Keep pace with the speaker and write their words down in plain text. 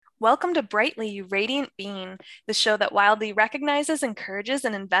Welcome to Brightly, You Radiant Being, the show that wildly recognizes, encourages,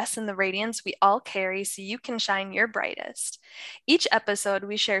 and invests in the radiance we all carry so you can shine your brightest. Each episode,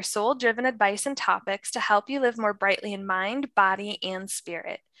 we share soul driven advice and topics to help you live more brightly in mind, body, and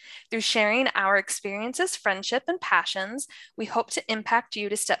spirit. Through sharing our experiences, friendship, and passions, we hope to impact you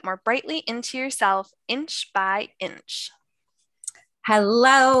to step more brightly into yourself inch by inch.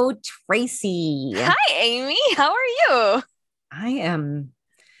 Hello, Tracy. Hi, Amy. How are you? I am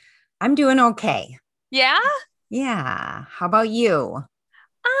I'm doing okay. Yeah? Yeah. How about you?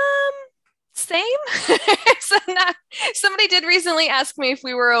 Um, Same. So somebody did recently ask me if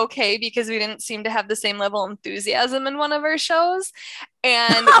we were okay because we didn't seem to have the same level of enthusiasm in one of our shows.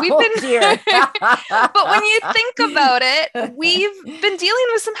 And we've Oh been, dear. but when you think about it, we've been dealing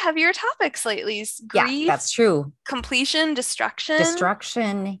with some heavier topics lately. Yeah, Grief, that's true. completion, destruction.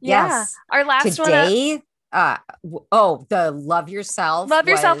 Destruction. Yeah. Yes. Our last one, Today, the love yourself Love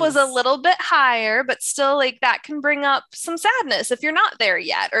Yourself was a was, little bit higher, but still like that can bring up some sadness if you're not there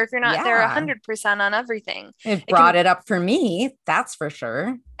yet, or if you're not there yeah, 100% on everything. it It can, brought it up for me. That's for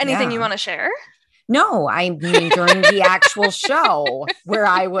sure. anything you Yeah. want to share? No, I mean during the actual show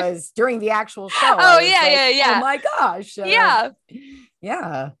during the actual show, I Oh, was yeah, like, yeah, oh yeah. my gosh. Yeah.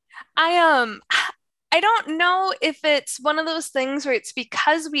 Yeah. I I don't know if it's one of those things where it's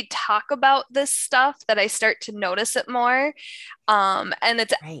because we talk about this stuff that I start to notice it more. And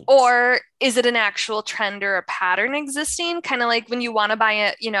it's, Right. or is it an actual trend or a pattern existing? Kind of like when you want to buy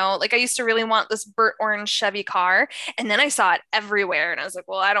it, like I used to really want this burnt orange Chevy car, and then I saw it everywhere, and I was like,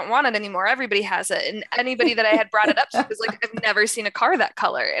 well, I don't want it anymore. Everybody has it. And anybody that I had brought it up to was like, I've never seen a car that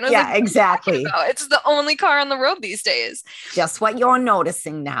color. And I was like, Yeah, what are you talking exactly. about? It's the only car on the road these days. Just what you're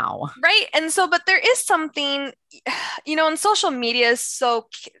noticing now. Right. And so, but there is something, and social media is so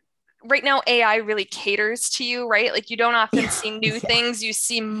right now AI really caters to you, right? Like you don't often Yeah. see new Yeah. things, you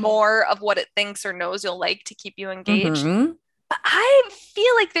see more of what it thinks or knows you'll like to keep you engaged. Hmm. But I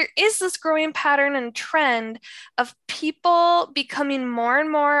feel like there is this growing pattern and trend of people becoming more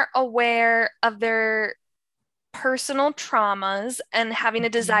and more aware of their personal traumas and having a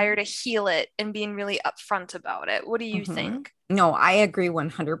desire to heal it and being really upfront about it. What do you Hmm. think? No, I agree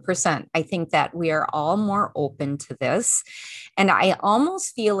 100%. I think that we are all more open to this. And I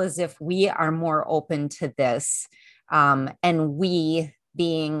almost feel as if we are more open to this. And we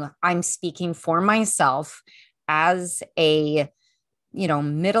being, I'm speaking for myself as a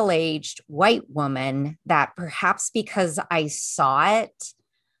middle-aged white woman, that perhaps because I saw it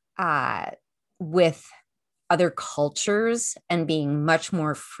uh, with other cultures and being much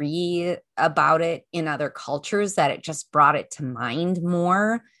more free about it in other cultures, that it just brought it to mind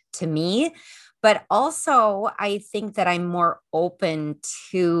more to me. But also, I think that I'm more open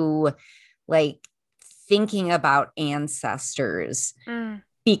to like thinking about ancestors Mm,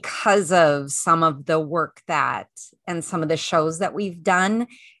 because of some of the work that and some of the shows that we've done,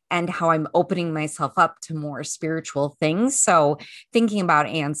 and how I'm opening myself up to more spiritual things. So, thinking about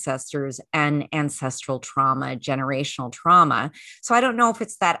ancestors and ancestral trauma, generational trauma. So, I don't know if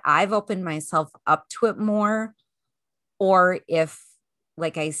it's that I've opened myself up to it more, or if,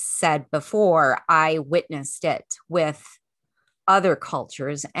 like I said before, I witnessed it with other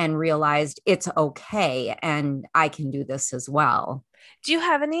cultures and realized it's okay and I can do this as well. do you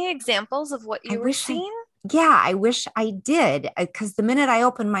have any examples of what I you were wish I, seeing? yeah, I wish I did. Because the minute I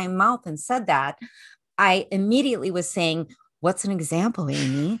opened my mouth and said that, I immediately was saying, what's an example,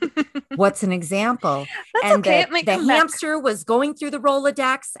 Amy? What's an example? That's And okay. the It might the come back. hamster was going through the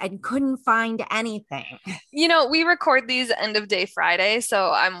Rolodex and couldn't find anything. We record these end of day Friday,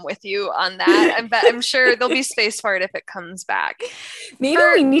 so I'm with you on that. I'm sure there'll be space for it if it comes back. Maybe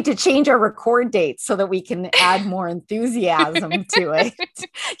For we need to change our record date so that we can add more enthusiasm to it.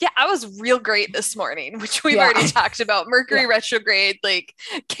 Yeah, I was real great this morning, which we've Yeah. already talked about. Mercury Yeah. retrograde like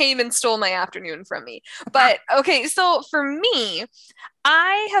came and stole my afternoon from me. But okay, so for me,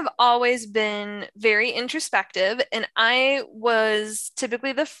 I have always been very introspective, and I was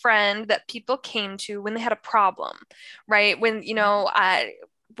typically the friend that people came to when they had a problem, right? When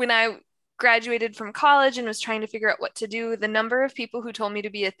I graduated from college and was trying to figure out what to do, the number of people who told me to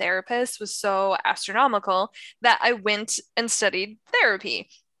be a therapist was so astronomical that I went and studied therapy.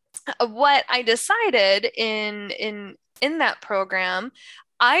 What I decided in that program,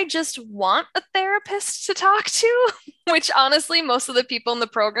 I just want a therapist to talk to. which honestly, most of the people in the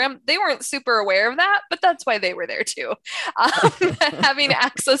program, they weren't super aware of that, but that's why they were there too. Having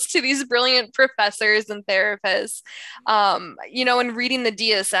access to these brilliant professors and therapists, and reading the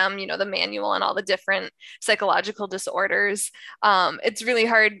DSM, the manual on all the different psychological disorders. It's really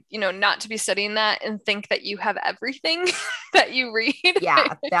hard, not to be studying that and think that you have everything that you read.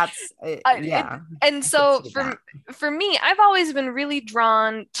 Yeah, that's, yeah. And so for me, I've always been really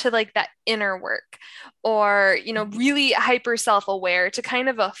drawn to like that inner work, or, really hyper self-aware to kind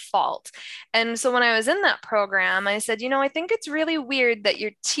of a fault. And so when I was in that program, I said, I think it's really weird that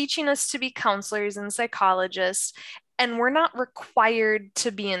you're teaching us to be counselors and psychologists, and we're not required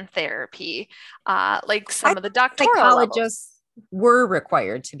to be in therapy, like some of the doctoral psychologists levels were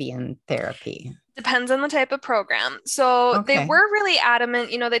required to be in therapy. Depends on the type of program. So they were really adamant,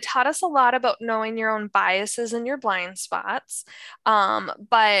 they taught us a lot about knowing your own biases and your blind spots. And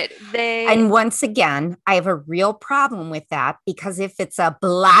once again, I have a real problem with that, because if it's a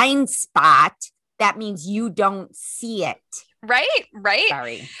blind spot, that means you don't see it. Right.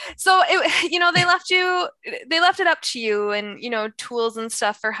 Sorry. So they left it up to you, and, tools and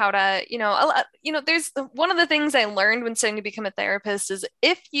stuff for how to, there's one of the things I learned when starting to become a therapist is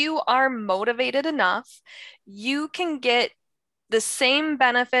if you are motivated enough, you can get the same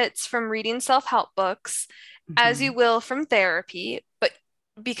benefits from reading self-help books as you will from therapy, but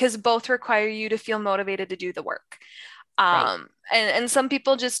because both require you to feel motivated to do the work. And some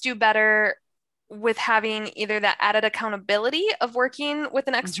people just do better with having either that added accountability of working with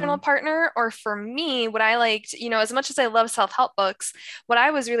an external partner, or for me, what I liked, as much as I love self-help books, what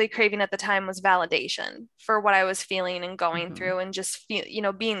I was really craving at the time was validation for what I was feeling and going through, and just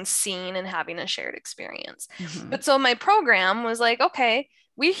being seen and having a shared experience. But so my program was like, okay,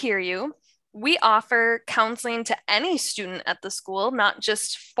 we hear you. We offer counseling to any student at the school, not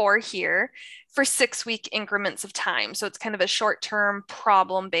just for here, for 6-week increments of time. So it's kind of a short-term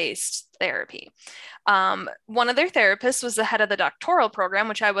problem-based therapy. One of their therapists was the head of the doctoral program,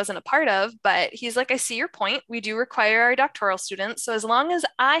 which I wasn't a part of, but he's like, I see your point. We do require our doctoral students. So as long as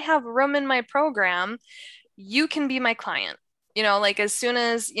I have room in my program, you can be my client. Like as soon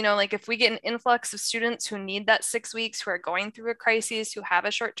as, like if we get an influx of students who need that 6 weeks, who are going through a crisis, who have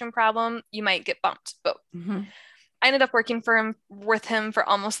a short-term problem, you might get bumped. But I ended up working with him for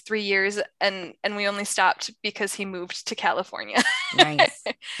almost 3 years, and we only stopped because he moved to California. Nice.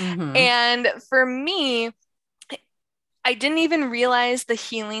 And for me, I didn't even realize the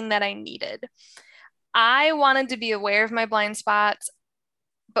healing that I needed. I wanted to be aware of my blind spots,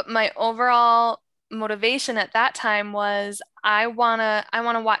 but my overall motivation at that time was I want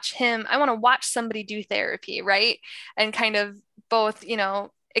to watch him. I want to watch somebody do therapy, right? And kind of both,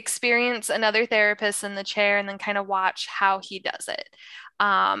 experience another therapist in the chair and then kind of watch how he does it.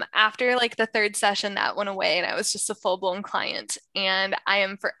 After like the third session, that went away and I was just a full-blown client. And I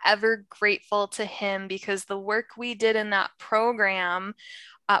am forever grateful to him, because the work we did in that program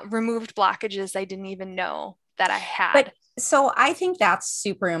removed blockages I didn't even know that I had. So I think that's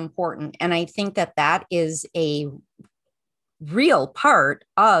super important. And I think that is a real part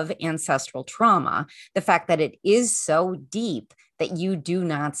of ancestral trauma. The fact that it is so deep that you do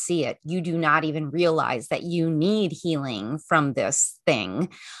not see it. You do not even realize that you need healing from this thing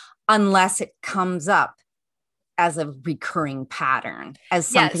unless it comes up as a recurring pattern, as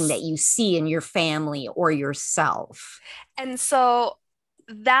something that you see in your family or yourself. And so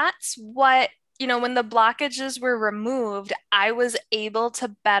that's what, when the blockages were removed, I was able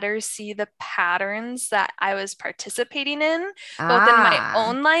to better see the patterns that I was participating in, both in my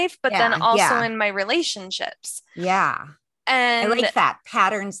own life, but then also in my relationships. Yeah. And I like that,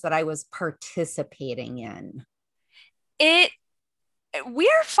 patterns that I was participating in. We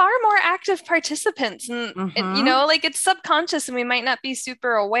are far more active participants, and like it's subconscious and we might not be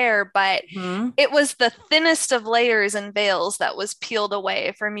super aware, but it was the thinnest of layers and veils that was peeled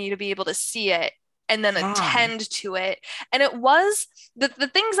away for me to be able to see it and then attend to it. And it was the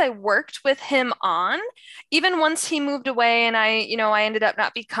things I worked with him on, even once he moved away and I ended up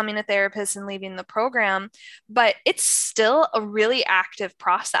not becoming a therapist and leaving the program, but it's still a really active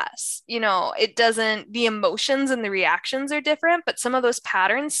process. The emotions and the reactions are different, but some of those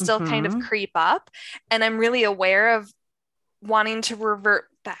patterns still kind of creep up. And I'm really aware of wanting to revert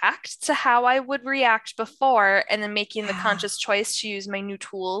back to how I would react before, and then making the conscious choice to use my new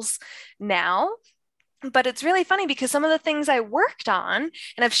tools now. But it's really funny because some of the things I worked on,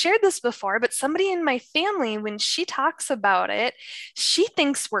 and I've shared this before, but somebody in my family, when she talks about it, she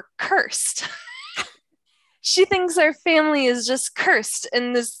thinks we're cursed. She thinks our family is just cursed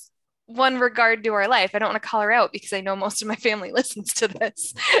in this one regard to our life. I don't want to call her out because I know most of my family listens to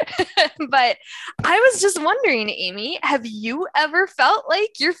this. But I was just wondering, Amy, have you ever felt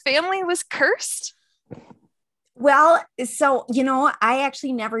like your family was cursed? Well, so, I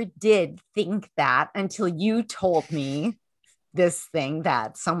actually never did think that until you told me this thing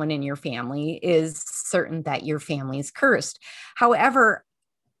that someone in your family is certain that your family is cursed. However,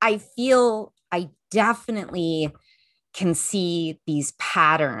 I feel I definitely can see these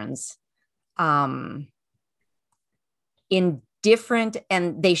patterns in different,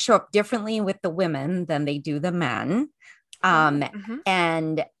 and they show up differently with the women than they do the men. Mm-hmm.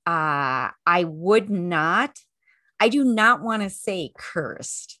 And I do not want to say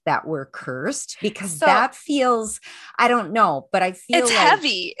cursed, that we're cursed, because So that feels, I don't know, but I feel it's like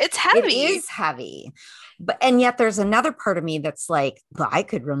heavy. It's it heavy. is heavy. And yet there's another part of me that's like, well, I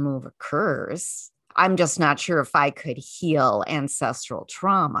could remove a curse. I'm just not sure if I could heal ancestral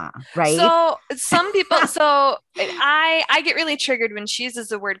trauma, right? So some people, so I get really triggered when she uses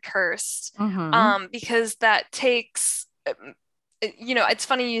the word cursed, Mm-hmm. because that takes, it's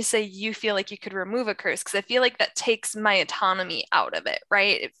funny you say you feel like you could remove a curse because I feel like that takes my autonomy out of it,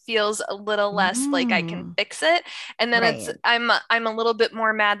 right? It feels a little less like I can Mm, fix it, and then right. I'm a little bit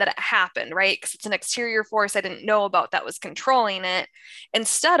more mad that it happened, right? Because it's an exterior force I didn't know about that was controlling it,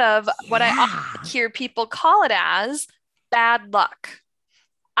 instead of what I often Yeah. hear people call it as bad luck.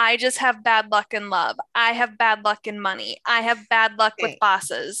 I just have bad luck in love. I have bad luck in money. I have bad luck with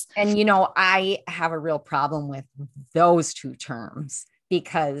bosses. And, I have a real problem with those two terms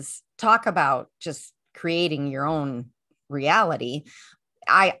because talk about just creating your own reality.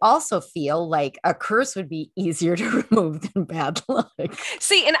 I also feel like a curse would be easier to remove than bad luck.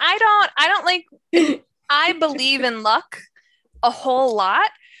 See, and I don't like, I believe in luck a whole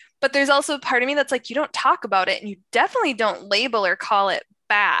lot, but there's also a part of me that's like, you don't talk about it and you definitely don't label or call it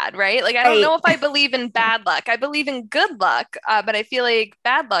bad, right? Like, I don't Right. know if I believe in bad luck. I believe in good luck, but I feel like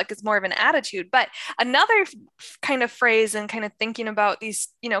bad luck is more of an attitude. But another kind of phrase and kind of thinking about these,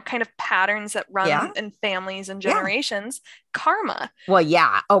 kind of patterns that run Yeah. in families and Yeah. generations, karma. Well,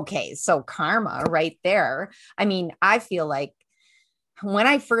 yeah. Okay. So karma right there. I mean, I feel like when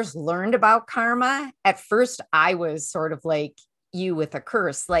I first learned about karma, at first I was sort of like you with a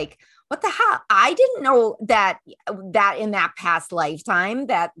curse, like, what the hell? I didn't know that in that past lifetime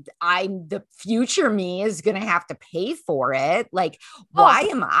that the future me is going to have to pay for it. Like, Oh, why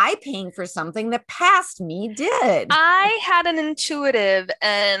am I paying for something the past me did? I had an intuitive,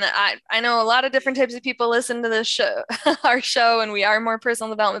 and I know a lot of different types of people listen to this show, our show, and we are more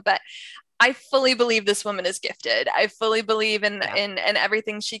personal development, but I fully believe this woman is gifted. I fully believe in Yeah. in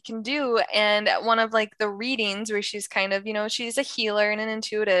everything she can do. And one of like the readings where she's kind of, she's a healer and an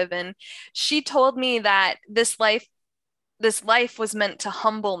intuitive, and she told me that this life was meant to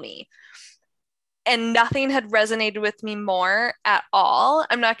humble me. And nothing had resonated with me more at all.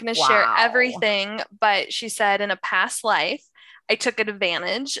 I'm not going to share Wow. everything, but she said in a past life, I took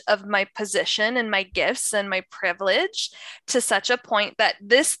advantage of my position and my gifts and my privilege to such a point that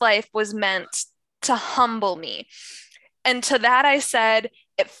this life was meant to humble me. And to that, I said,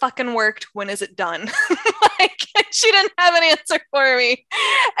 it fucking worked. When is it done? Like, she didn't have an answer for me.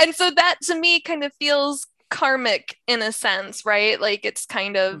 And so that to me kind of feels karmic in a sense, right? Like it's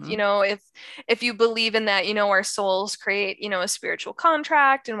kind of, Mhm. if you believe in that, our souls create, a spiritual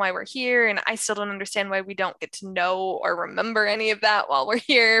contract and why we're here. And I still don't understand why we don't get to know or remember any of that while we're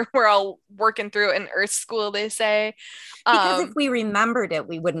here. We're all working through it in earth school, they say. Because if Um, we remembered it,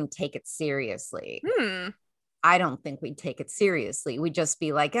 we wouldn't take it seriously. hmm, I don't think we'd take it seriously. We'd just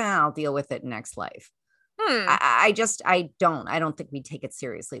be like, I'll deal with it next life. hmm. I don't think we take it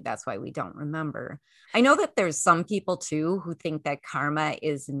seriously. That's why we don't remember. I know that there's some people too who think that karma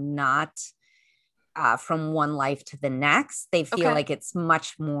is not from one life to the next. They feel Okay. like it's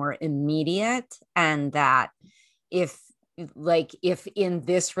much more immediate, and that if if in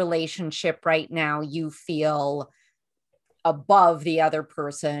this relationship right now you feel above the other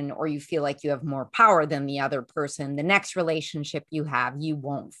person or you feel like you have more power than the other person, the next relationship you have, you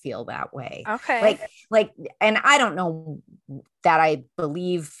won't feel that way. Okay. Like and I don't know that I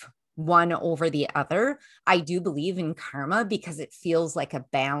believe one over the other. I do believe in karma because it feels like a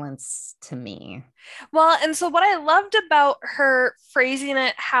balance to me. Well, and so what I loved about her phrasing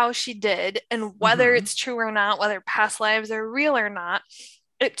it how she did, and whether Mm-hmm. it's true or not, whether past lives are real or not,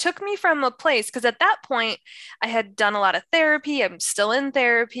 it took me from a place because at that point I had done a lot of therapy. I'm still in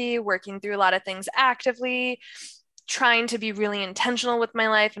therapy, working through a lot of things actively, trying to be really intentional with my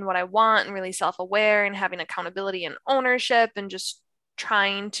life and what I want, and really self aware and having accountability and ownership, and just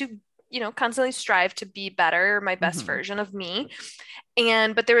trying to, constantly strive to be better, my best Mm-hmm. version of me.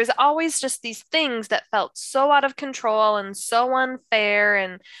 But there was always just these things that felt so out of control and so unfair.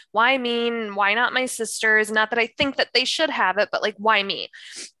 And why me? And why not my sisters? Not that I think that they should have it, but like, why me?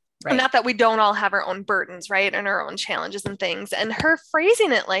 And Right. not that we don't all have our own burdens, right? And our own challenges and things. And her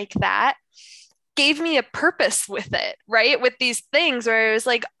phrasing it like that gave me a purpose with it, right? With these things where it was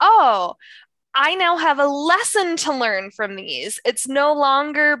like, oh, I now have a lesson to learn from these. It's no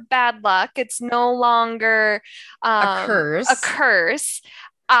longer bad luck. It's no longer A a curse. curse.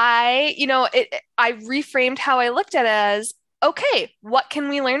 I reframed how I looked at it as, okay, what can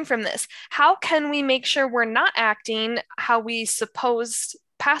we learn from this? How can we make sure we're not acting how we supposed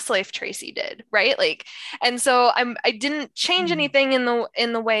past life Tracy did, right? Like, and so I didn't change Mm. anything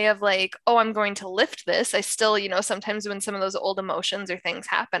in the way of like, oh, I'm going to lift this. I still, sometimes when some of those old emotions or things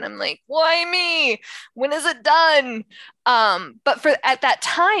happen, I'm like, why me? When is it done? But for at that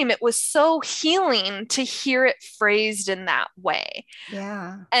time, it was so healing to hear it phrased in that way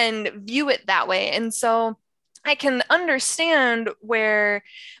Yeah. and view it that way. And so I can understand where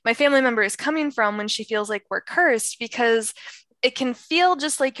my family member is coming from when she feels like we're cursed, because it can feel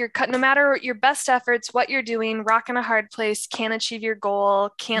just like you're cut, no matter your best efforts, what you're doing, rock in a hard place, can't achieve your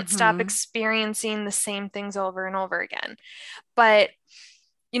goal, can't stop Hmm. experiencing the same things over and over again. But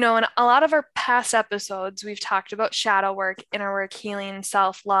in a lot of our past episodes, we've talked about shadow work, inner work, healing,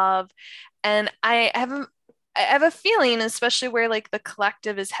 self-love. And I have a feeling, especially where like the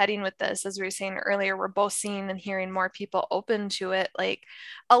collective is heading with this, as we were saying earlier, we're both seeing and hearing more people open to it. Like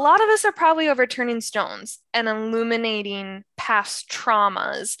a lot of us are probably overturning stones and illuminating past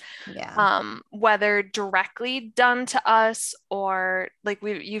traumas, Yeah. whether directly done to us or like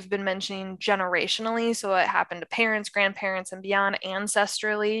you've been mentioning generationally. So it happened to parents, grandparents, and beyond,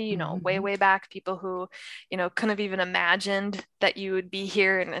 ancestrally, way, Hmm. way back, people who, couldn't have even imagined that you would be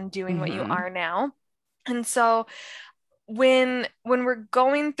here and doing what you Hmm. are now. And so when we're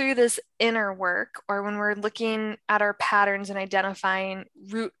going through this inner work, or when we're looking at our patterns and identifying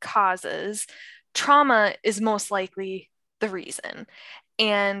root causes, trauma is most likely the reason.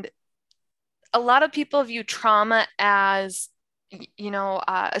 And a lot of people view trauma as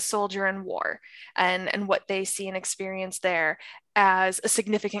a soldier in war, and what they see and experience there as a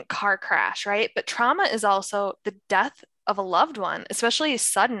significant car crash, right? But trauma is also the death of a loved one, especially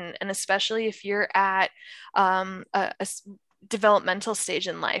sudden, and especially if you're at a developmental stage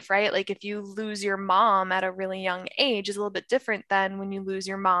in life, right? Like if you lose your mom at a really young age is a little bit different than when you lose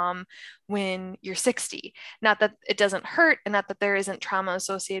your mom when you're 60. Not that it doesn't hurt, and not that there isn't trauma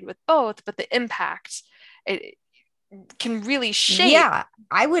associated with both, but the impact, it can really shape Yeah,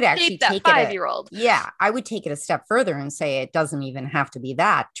 I would actually that take it 5-year-old. I would take it a step further and say it doesn't even have to be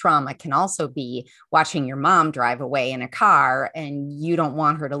that. Trauma can also be watching your mom drive away in a car and you don't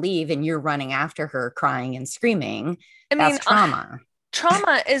want her to leave and you're running after her crying and screaming. I That's mean, trauma.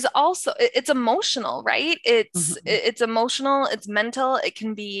 trauma is also, it's emotional, right? Mhm. It's emotional, it's mental, it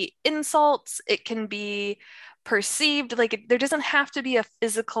can be insults, it can be perceived, like there doesn't have to be a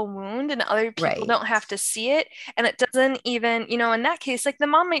physical wound, and other people Right. don't have to see it. And it doesn't even, in that case, like the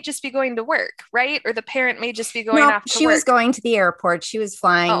mom might just be going to work, right? Or the parent may just be going No, off to she was work. going to the airport. She was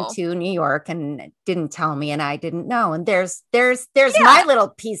flying Oh, to New York and didn't tell me and I didn't know. And there's my yeah. little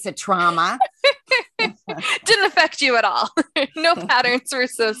piece of trauma. Didn't affect you at all. No patterns were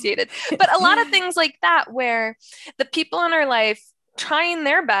associated. But a lot of things like that, where the people in our life trying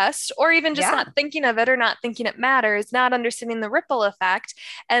their best, or even just Yeah. not thinking of it, or not thinking it matters, not understanding the ripple effect.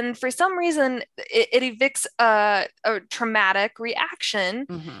 And for some reason, it evicts a traumatic reaction,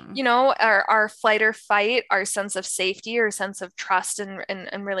 Hmm. our flight or fight, our sense of safety or sense of trust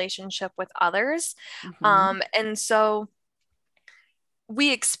and relationship with others. Hmm. And so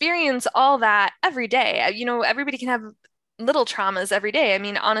we experience all that every day. Everybody can have little traumas every day. I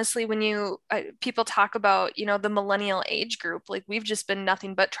mean, honestly, when people talk about, the millennial age group, like we've just been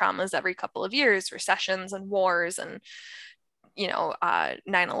nothing but traumas every couple of years, recessions and wars and,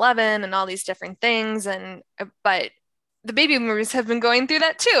 9/11 and all these different things. But the baby boomers have been going through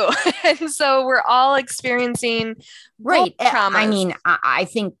that too. And so we're all experiencing both Right. I traumas. mean, I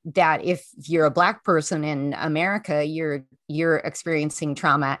think that if you're a Black person in America, you're experiencing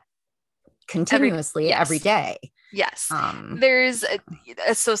trauma continuously every Yes. day. Yes, Um, there's a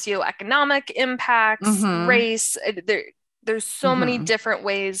socioeconomic impacts, hmm. race. There's so many Hmm. different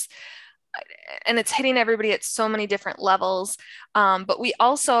ways, and it's hitting everybody at so many different levels. But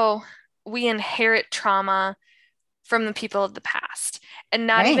we inherit trauma from the people of the past, and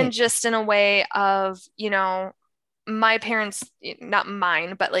not even Right. just in a way of, my parents, not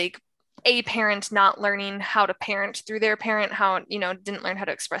mine, but like a parent not learning how to parent through their parent, how, didn't learn how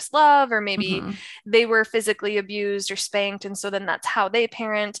to express love, or maybe Mm-hmm. they were physically abused or spanked. And so then that's how they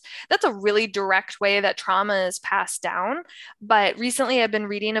parent. That's a really direct way that trauma is passed down. But recently I've been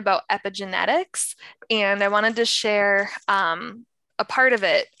reading about epigenetics, and I wanted to share a part of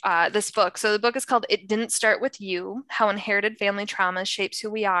it, this book. So the book is called It Didn't Start With You: How Inherited Family Trauma Shapes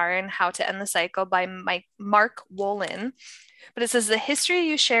Who We Are and How to End the Cycle by Mark Wolin. But it says the history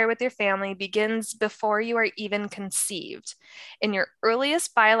you share with your family begins before you are even conceived. In your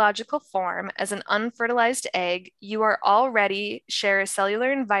earliest biological form, as an unfertilized egg, you are already share a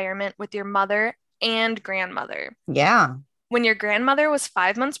cellular environment with your mother and grandmother. Yeah. When your grandmother was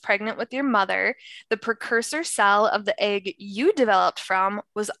 5 months pregnant with your mother, the precursor cell of the egg you developed from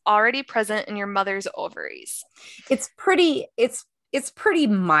was already present in your mother's ovaries. It's pretty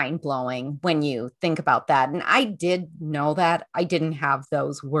mind-blowing when you think about that. And I did know that. I didn't have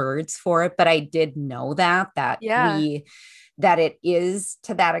those words for it, but I did know Yeah. that it is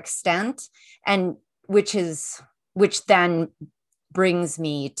to that extent. And which then brings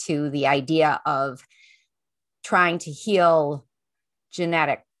me to the idea of trying to heal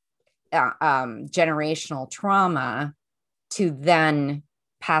generational trauma to then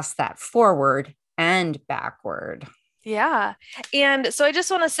pass that forward and backward. Yeah. And so I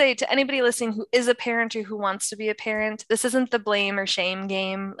just want to say to anybody listening who is a parent or who wants to be a parent, this isn't the blame or shame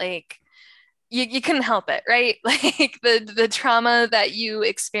game. Like, you couldn't help it, right? Like the trauma that you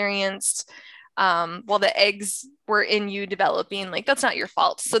experienced while the eggs were in you developing, like that's not your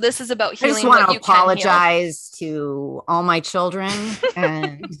fault. So this is about I just healing want what to you can heal. apologize to all my children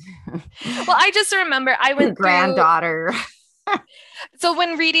and Well, I just remember I went through, granddaughter. so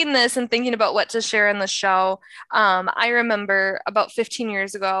when reading this and thinking about what to share in the show, I remember about 15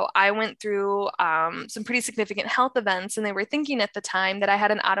 years ago, I went through some pretty significant health events, and they were thinking at the time that I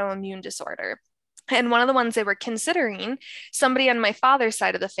had an autoimmune disorder. And one of the ones they were considering, somebody on my father's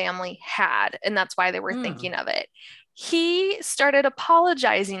side of the family had, and that's why they were thinking of it. He started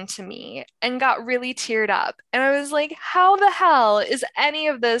apologizing to me and got really teared up. And I was like, how the hell is any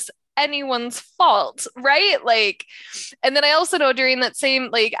of this anyone's fault, right? Like, and then I also know during that same,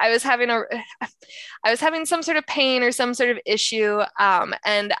 like, I was having some sort of pain or some sort of issue,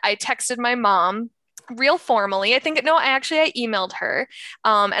 and I texted my mom real formally. I think, no, I emailed her,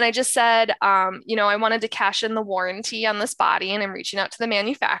 and I just said, I wanted to cash in the warranty on this body, and I'm reaching out to the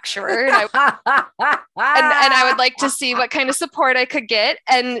manufacturer, and I would like to see what kind of support I could get.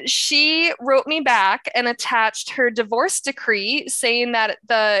 And she wrote me back and attached her divorce decree saying that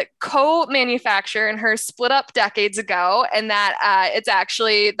the co-manufacturer and her split up decades ago, and that it's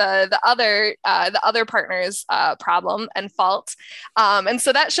actually the other partner's problem and fault. And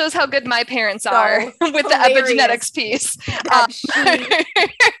so that shows how good my parents are with the epigenetics piece.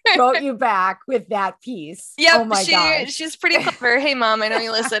 She wrote you back with that piece. Yep, oh my gosh. She's pretty clever. Hey, mom, I know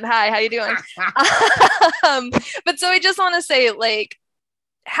you listen. Hi, how you doing? But so I just want to say, like,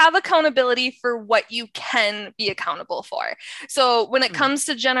 have accountability for what you can be accountable for. So when it comes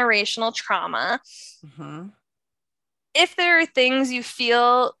to generational trauma, if there are things you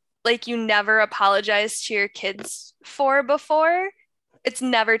feel like you never apologized to your kids for before, it's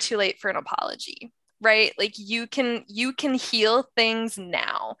never too late for an apology, right? Like you can heal things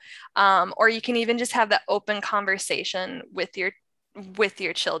now, or you can even just have that open conversation with your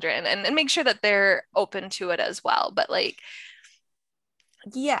children, and make sure that they're open to it as well. But like,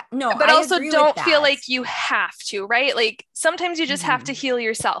 yeah, no, but I also don't feel that. like you have to, right? Like sometimes you just have to heal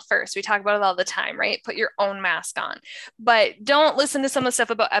yourself first. We talk about it all the time, right? Put your own mask on, but don't listen to some of the stuff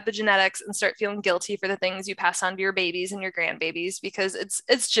about epigenetics and start feeling guilty for the things you pass on to your babies and your grandbabies, because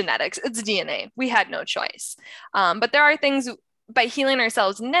it's genetics, it's DNA. We had no choice. But there are things, by healing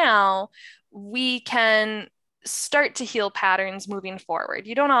ourselves now, we can start to heal patterns moving forward.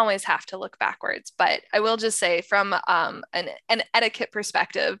 You don't always have to look backwards, but I will just say, from an etiquette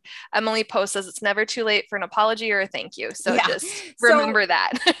perspective, Emily Post says it's never too late for an apology or a thank you. So just remember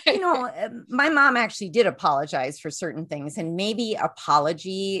that. My mom actually did apologize for certain things, and maybe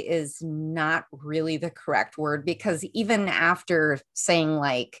apology is not really the correct word, because even after saying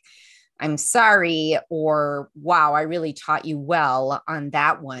like, I'm sorry, or wow, I really taught you well on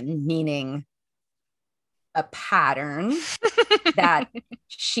that one, meaning a pattern that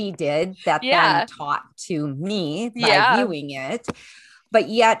she did that then taught to me by viewing it, but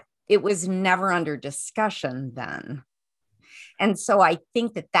yet it was never under discussion then. And so I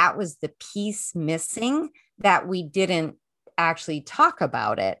think that was the piece missing, that we didn't actually talk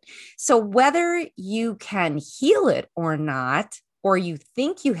about it. So whether you can heal it or not, or you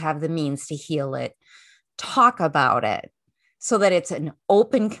think you have the means to heal it, talk about it. so that it's an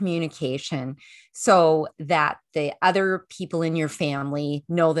open communication, so that the other people in your family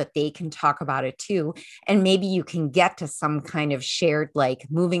know that they can talk about it too. And maybe you can get to some kind of shared, like,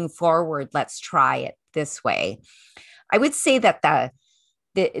 moving forward, let's try it this way. I would say that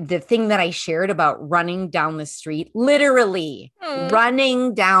the thing that I shared about running down the street, literally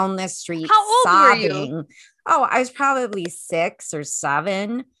running down the street, How old sobbing. were you? Oh, I was probably 6 or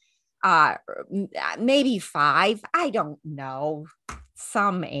 7, maybe 5. I don't know,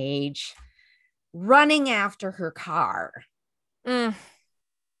 some age, running after her car. Mm.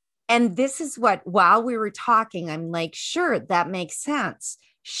 And this is what, while we were talking, I'm like, sure, that makes sense.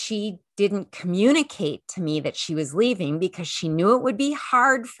 She didn't communicate to me that she was leaving because she knew it would be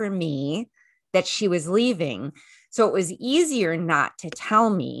hard for me that she was leaving. So it was easier not to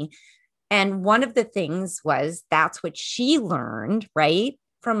tell me. And one of the things was, that's what she learned, right,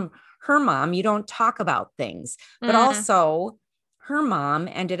 from her mom. You don't talk about things, but also her mom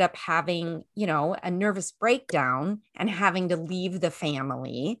ended up having, a nervous breakdown and having to leave the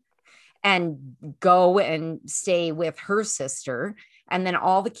family and go and stay with her sister. And then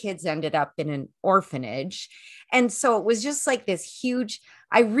all the kids ended up in an orphanage. And so it was just like this huge,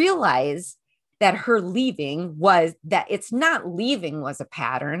 I realized that her leaving was, that it's not leaving was a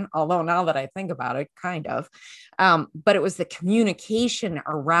pattern, although now that I think about it, kind of, but it was the communication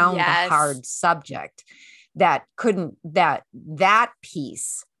around the hard subject that that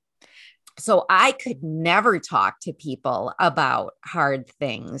piece. So I could never talk to people about hard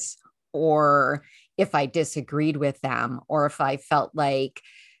things, or if I disagreed with them, or if I felt like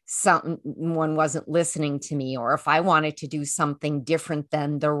someone wasn't listening to me, or if I wanted to do something different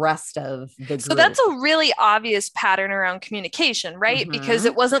than the rest of the group. So that's a really obvious pattern around communication, right? Because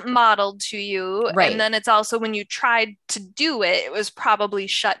it wasn't modeled to you. Right. And then it's also, when you tried to do it, it was probably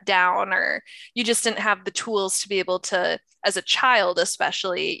shut down, or you just didn't have the tools to be able to, as a child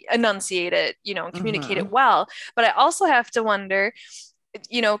especially, enunciate it, and communicate it well. But I also have to wonder,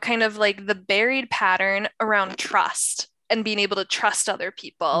 kind of like the buried pattern around trust and being able to trust other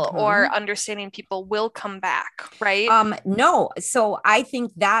people, or understanding people will come back, right? No. So I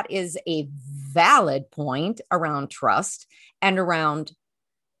think that is a valid point around trust, and around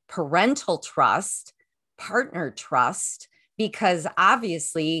parental trust, partner trust, because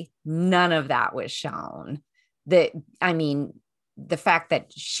obviously none of that was shown. The fact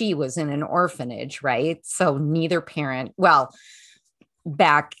that she was in an orphanage, right? So neither parent, well,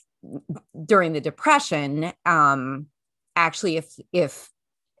 back during the Depression, actually,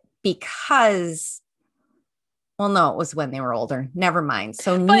 because, well, no, it was when they were older. Never mind.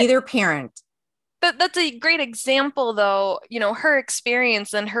 So neither parent. That's a great example, though, her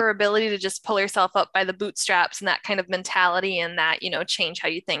experience and her ability to just pull herself up by the bootstraps, and that kind of mentality, and that, change how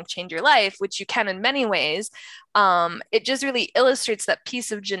you think, change your life, which you can in many ways. It just really illustrates that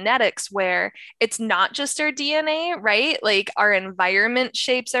piece of genetics where it's not just our DNA, right? Like, our environment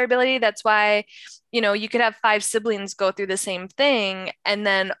shapes our ability. That's why, you could have 5 siblings go through the same thing and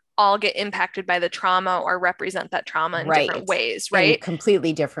then all get impacted by the trauma, or represent that trauma in different ways, right? In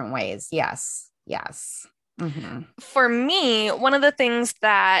completely different ways. Yes. Yes. For me, one of the things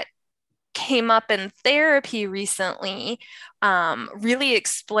that came up in therapy recently really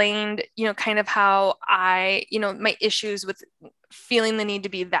explained, kind of how my issues with feeling the need to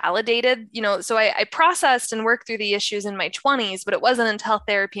be validated. So I processed and worked through the issues in my 20s, but it wasn't until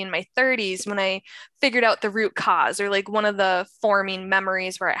therapy in my 30s when I figured out the root cause, or like one of the forming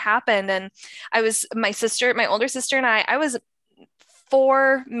memories where it happened. And my older sister and I was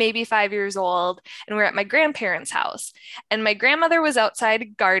 4, maybe 5 years old, and we're at my grandparents' house. And my grandmother was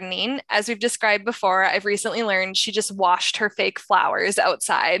outside gardening. As we've described before, I've recently learned she just washed her fake flowers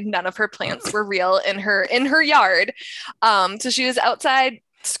outside. None of her plants were real in her yard. So she was outside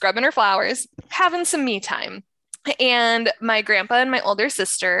scrubbing her flowers, having some me time. And my grandpa and my older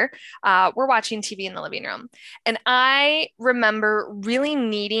sister were watching TV in the living room. And I remember really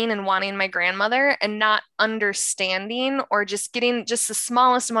needing and wanting my grandmother, and not understanding, or just getting just the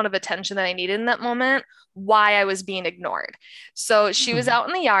smallest amount of attention that I needed in that moment, why I was being ignored. So she was out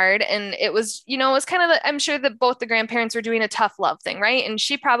in the yard, and it was, it was kind of, I'm sure that both the grandparents were doing a tough love thing, right? And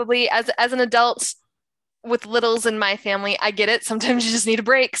she probably, as an adult, with littles in my family, I get it. Sometimes you just need a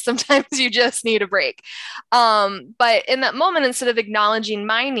break. Sometimes you just need a break. But in that moment, instead of acknowledging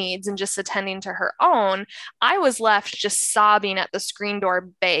my needs and just attending to her own, I was left just sobbing at the screen door,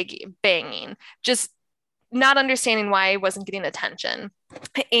 banging, just not understanding why I wasn't getting attention,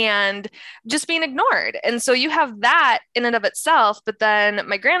 and just being ignored. And so you have that in and of itself. But then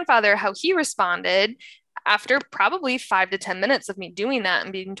my grandfather, how he responded, after probably 5 to 10 minutes of me doing that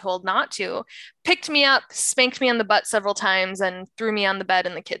and being told not to, picked me up, spanked me on the butt several times, and threw me on the bed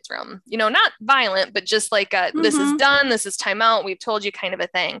in the kids' room. Not violent, but just like this is done, this is time out, we've told you kind of a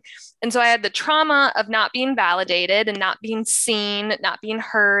thing. And so I had the trauma of not being validated and not being seen, not being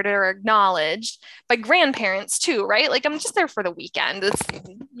heard or acknowledged by grandparents too, right? Like I'm just there for the weekend. It's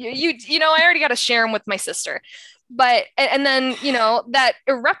I already got to share them with my sister. But, and then, that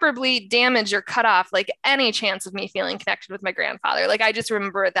irreparably damaged or cut off like any chance of me feeling connected with my grandfather. Like I just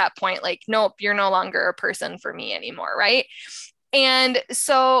remember at that point, like, nope, you're no longer a person for me anymore. Right. And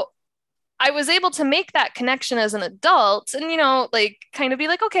so I was able to make that connection as an adult and, like kind of be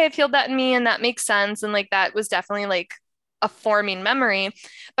like, okay, I've healed that in me and that makes sense. And like, that was definitely like a forming memory.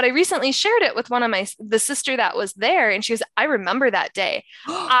 But I recently shared it with the sister that was there. And she goes, I remember that day.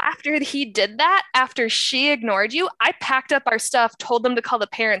 After he did that, after she ignored you, I packed up our stuff, told them to call the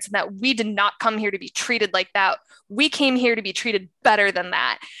parents and that we did not come here to be treated like that. We came here to be treated better than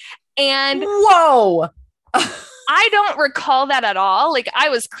that. And whoa. I don't recall that at all. Like I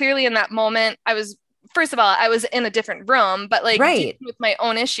was clearly in that moment. First of all, I was in a different room, but like dealing with my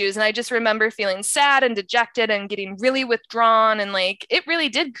own issues. And I just remember feeling sad and dejected and getting really withdrawn. And like, it really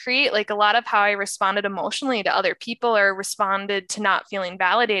did create like a lot of how I responded emotionally to other people or responded to not feeling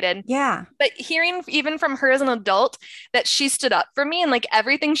validated. Yeah. But hearing even from her as an adult that she stood up for me and like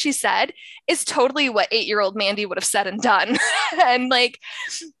everything she said is totally what 8-year-old Mandy would have said and done. And like,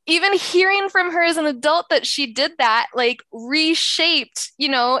 even hearing from her as an adult that she did that, like reshaped,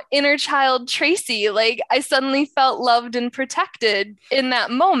 inner child Tracy. Like I suddenly felt loved and protected in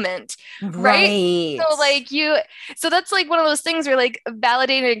that moment. Right. So that's like one of those things where like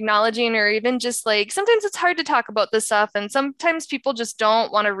validating, acknowledging, or even just like, sometimes it's hard to talk about this stuff. And sometimes people just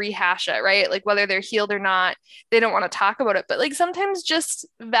don't want to rehash it, right? Like whether they're healed or not, they don't want to talk about it. But like sometimes just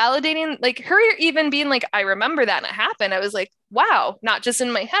validating, like her even being like, I remember that and it happened. I was like, wow, not just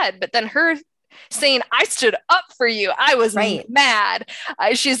in my head, but then her saying, I stood up for you. I was mad.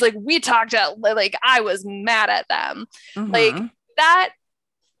 She's like, we talked out, like, I was mad at them. Like that,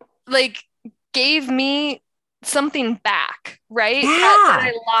 like gave me something back, right? That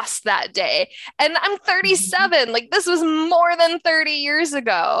I lost that day. And I'm 37. Like this was more than 30 years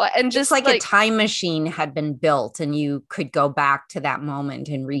ago. And just like a time machine had been built and you could go back to that moment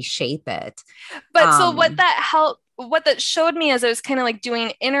and reshape it. But so what that showed me as I was kind of like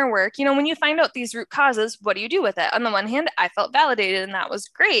doing inner work, when you find out these root causes, what do you do with it? On the one hand, I felt validated and that was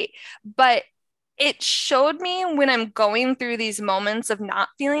great. But it showed me when I'm going through these moments of not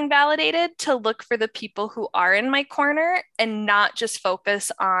feeling validated to look for the people who are in my corner and not just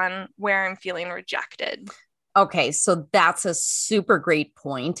focus on where I'm feeling rejected. Okay, so that's a super great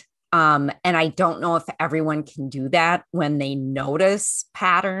point. And I don't know if everyone can do that when they notice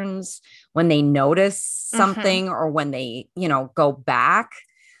patterns, when they notice something, or when they, go back.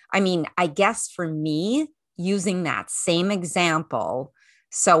 I mean, I guess for me, using that same example,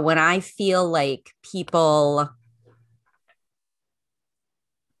 so when I feel like people,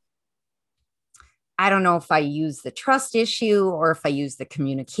 I don't know if I use the trust issue or if I use the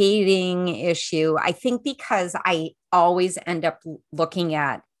communicating issue. I think because I always end up looking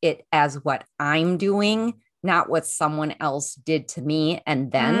at it as what I'm doing, not what someone else did to me.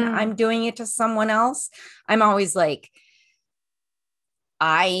 And then I'm doing it to someone else. I'm always like,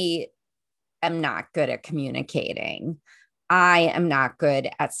 I am not good at communicating. I am not good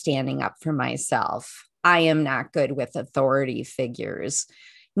at standing up for myself. I am not good with authority figures.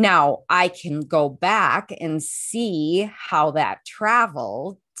 Now, I can go back and see how that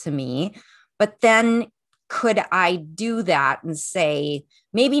traveled to me, but then could I do that and say,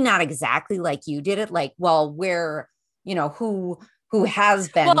 maybe not exactly like you did it, like, well, where, who has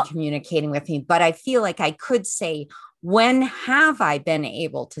been communicating with me, but I feel like I could say, when have I been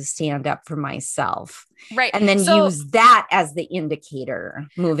able to stand up for myself? Right. And then use that as the indicator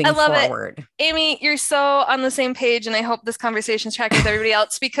moving forward. It. Amy, you're so on the same page. And I hope this conversation is tracking with everybody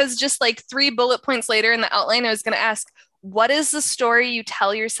else, because just like 3 bullet points later in the outline, I was going to ask, what is the story you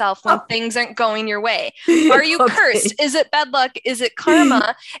tell yourself when things aren't going your way? Are you cursed? Is it bad luck? Is it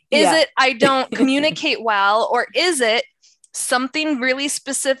karma? Is it I don't communicate well? Or is it something really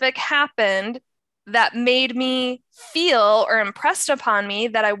specific happened that made me feel or impressed upon me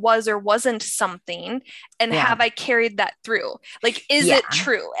that I was or wasn't something? And have I carried that through? Like, is it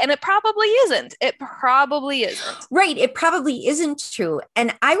true? And it probably isn't. It probably isn't. Right. It probably isn't true.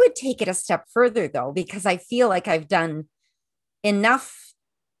 And I would take it a step further, though, because I feel like I've done enough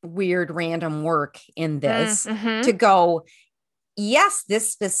weird, random work in this to go, yes,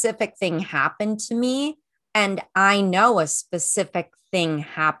 this specific thing happened to me. And I know a specific thing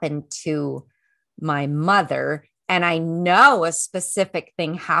happened to my mother, and I know a specific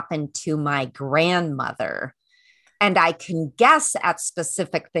thing happened to my grandmother. And I can guess at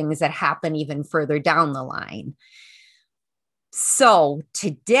specific things that happen even further down the line. So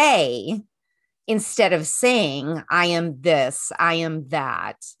today, instead of saying, I am this, I am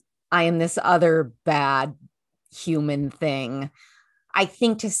that, I am this other bad human thing, I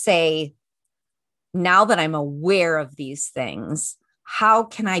think to say, now that I'm aware of these things, how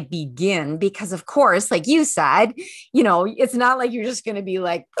can I begin? Because of course, like you said, it's not like you're just going to be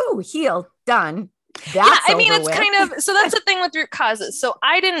like, oh, healed, done. That's it's kind of, so that's the thing with root causes. So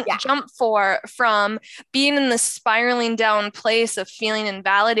I didn't jump from being in this spiraling down place of feeling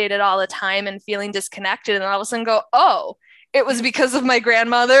invalidated all the time and feeling disconnected. And all of a sudden go, oh, it was because of my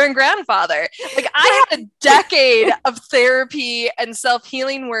grandmother and grandfather. Like I had a decade of therapy and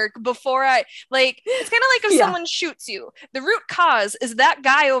self-healing work before it's kind of like if someone shoots you, the root cause is that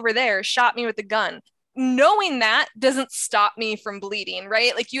guy over there shot me with a gun. Knowing that doesn't stop me from bleeding,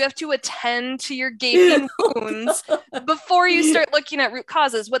 right? Like you have to attend to your gaping wounds before you start looking at root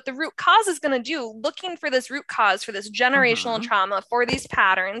causes. What the root cause is going to do, looking for this root cause, for this generational trauma, for these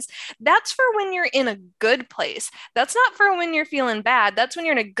patterns, that's for when you're in a good place. That's not for when you're feeling bad. That's when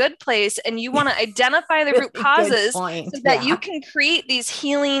you're in a good place and you want to identify the root causes so that you can create these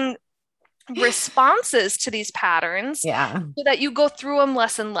healing responses to these patterns so that you go through them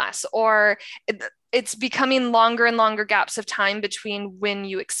less and less, or it's becoming longer and longer gaps of time between when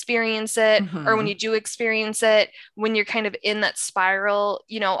you experience it or when you do experience it, when you're kind of in that spiral,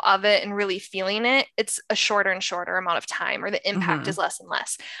 of it and really feeling it, it's a shorter and shorter amount of time, or the impact is less and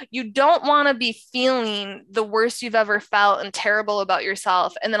less. You don't want to be feeling the worst you've ever felt and terrible about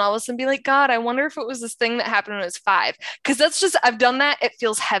yourself. And then all of a sudden be like, God, I wonder if it was this thing that happened when I was 5. Cause that's just, I've done that. It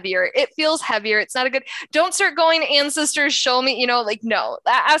feels heavier. It's not a good, don't start going ancestors, show me, no,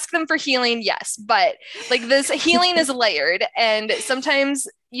 ask them for healing. Yes. But this healing is layered, and sometimes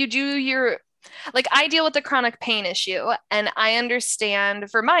you do I deal with the chronic pain issue, and I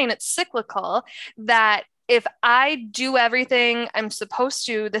understand for mine, it's cyclical, that if I do everything I'm supposed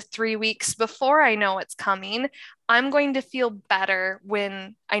to the 3 weeks before I know it's coming, I'm going to feel better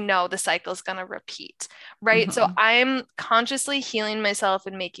when I know the cycle is going to repeat, right? So I'm consciously healing myself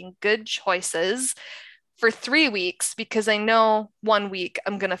and making good choices for 3 weeks because I know 1 week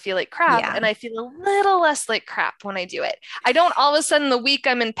I'm going to feel like crap, and I feel a little less like crap when I do it. I don't all of a sudden the week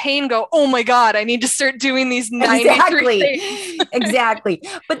I'm in pain go, oh my God, I need to start doing these 93 things. Exactly.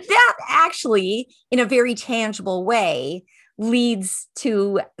 But that actually, in a very tangible way, leads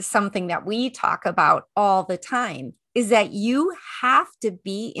to something that we talk about all the time, is that you have to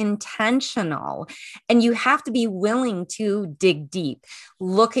be intentional and you have to be willing to dig deep,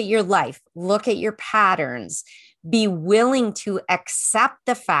 look at your life, look at your patterns, be willing to accept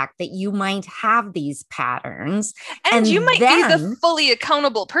the fact that you might have these patterns. And you might be the fully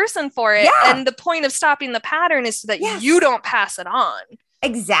accountable person for it. Yeah. And the point of stopping the pattern is so that you don't pass it on.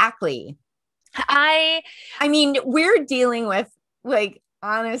 Exactly. I mean, we're dealing with,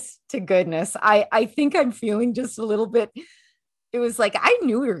 honest to goodness, I think I'm feeling just a little bit. It was like, I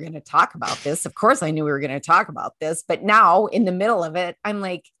knew we were going to talk about this. Of course, I knew we were going to talk about this. But now in the middle of it, I'm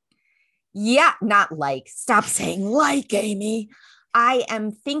like, stop saying Amy. I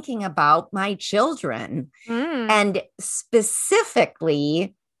am thinking about my children and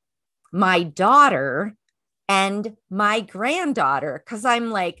specifically my daughter and my granddaughter. Cause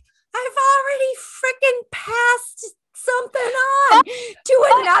I'm like, I've already freaking passed something on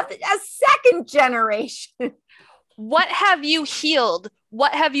to a second generation. What have you healed?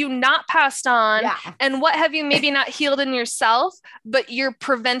 What have you not passed on? Yeah. And what have you maybe not healed in yourself, but you're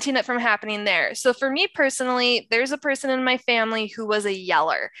preventing it from happening there? So for me personally, there's a person in my family who was a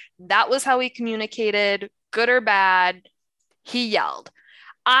yeller. That was how we communicated, good or bad. He yelled.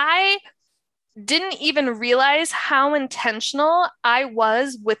 I didn't even realize how intentional I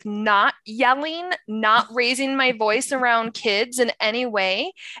was with not yelling, not raising my voice around kids in any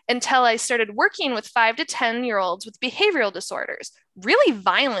way until I started working with 5 to 10-year-olds with behavioral disorders, really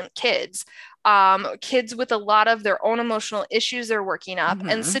violent kids, kids with a lot of their own emotional issues they're working up,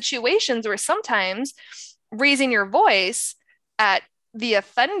 and situations where sometimes raising your voice at the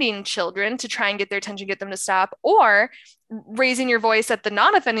offending children to try and get their attention, get them to stop, or raising your voice at the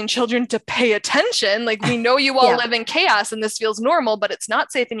non-offending children to pay attention. Like, we know you all live in chaos and this feels normal, but it's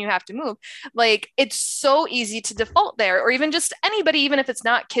not safe and you have to move. Like, it's so easy to default there, or even just anybody, even if it's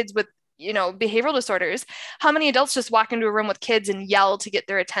not kids with, behavioral disorders. How many adults just walk into a room with kids and yell to get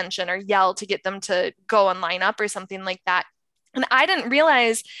their attention or yell to get them to go and line up or something like that? And I didn't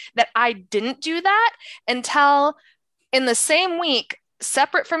realize that I didn't do that until in the same week,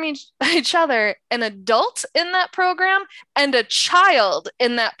 separate from each other, an adult in that program and a child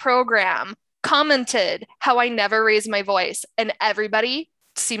in that program commented how I never raise my voice, and everybody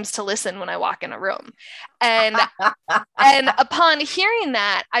seems to listen when I walk in a room. And upon hearing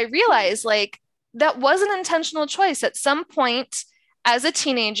that, I realized like that was an intentional choice. At some point as a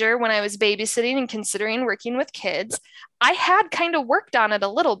teenager, when I was babysitting and considering working with kids, I had kind of worked on it a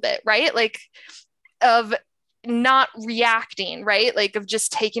little bit, right? Like of not reacting, right? Like of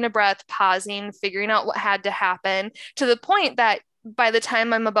just taking a breath, pausing, figuring out what had to happen, to the point that by the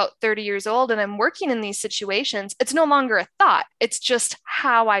time I'm about 30 years old and I'm working in these situations, it's no longer a thought. It's just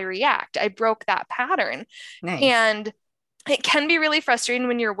how I react. I broke that pattern. Nice. And it can be really frustrating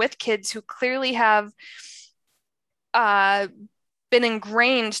when you're with kids who clearly have been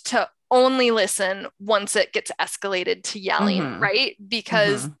ingrained to only listen once it gets escalated to yelling, right?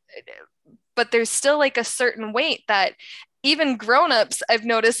 Because, but there's still like a certain weight that even grown-ups I've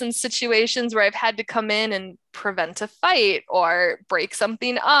noticed in situations where I've had to come in and prevent a fight or break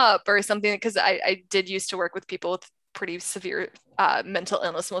something up or something, because I did used to work with people with pretty severe mental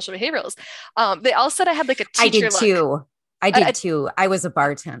illness, emotional behaviorals. They all said I had like a teacher look. I did too. I was a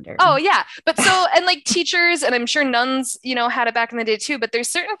bartender. Oh yeah. But so, and like teachers, and I'm sure nuns, you know, had it back in the day too, but there's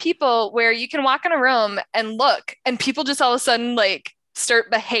certain people where you can walk in a room and look, and people just all of a sudden like start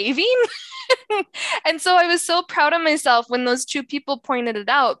behaving. And so I was so proud of myself when those two people pointed it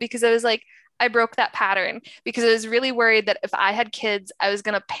out, because I was like, I broke that pattern, because I was really worried that if I had kids, I was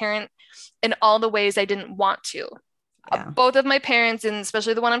going to parent in all the ways I didn't want to. Yeah. Both of my parents, and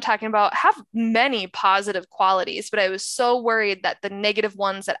especially the one I'm talking about, have many positive qualities, but I was so worried that the negative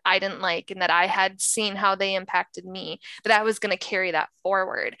ones that I didn't like and that I had seen how they impacted me, that I was going to carry that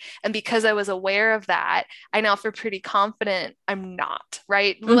forward. And because I was aware of that, I now feel pretty confident I'm not,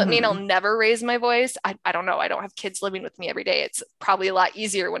 right? Does that mean I'll never raise my voice? I don't know. I don't have kids living with me every day. It's probably a lot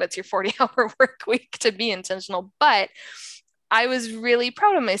easier when it's your 40-hour work week to be intentional, but I was really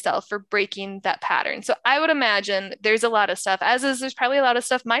proud of myself for breaking that pattern. So I would imagine there's a lot of stuff, as is there's probably a lot of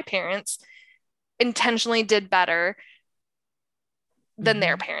stuff my parents intentionally did better than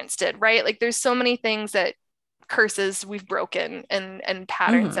their parents did, right? Like there's so many things that curses we've broken and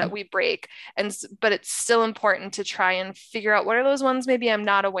patterns that we break. But it's still important to try and figure out what are those ones maybe I'm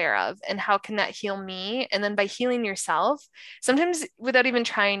not aware of, and how can that heal me? And then by healing yourself, sometimes without even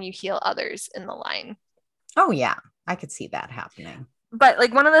trying, you heal others in the line. Oh yeah. I could see that happening. But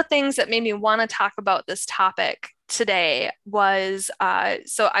like one of the things that made me want to talk about this topic today was,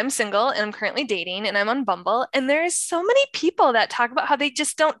 so I'm single and I'm currently dating and I'm on Bumble, and there's so many people that talk about how they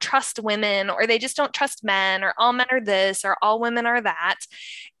just don't trust women, or they just don't trust men, or all men are this, or all women are that.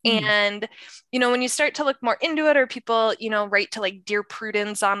 And, you know, when you start to look more into it, or people, you know, write to like Dear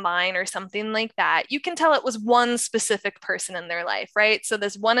Prudence online or something like that, you can tell it was one specific person in their life, right? So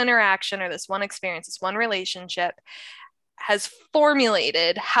this one interaction or this one experience, this one relationship has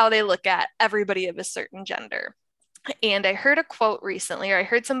formulated how they look at everybody of a certain gender. And I heard a quote recently, or I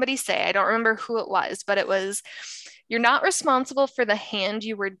heard somebody say, I don't remember who it was, but it was, you're not responsible for the hand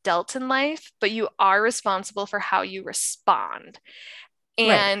you were dealt in life, but you are responsible for how you respond.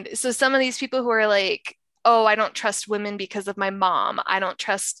 And so some of these people who are like, oh, I don't trust women because of my mom, I don't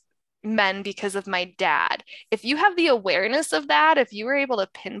trust men because of my dad. If you have the awareness of that, if you were able to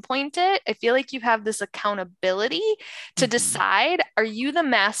pinpoint it, I feel like you have this accountability to decide, are you the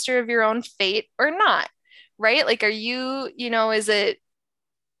master of your own fate or not? Right? Like, are you, you know, is it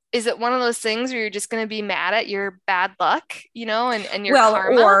one of those things where you're just going to be mad at your bad luck, you know, and your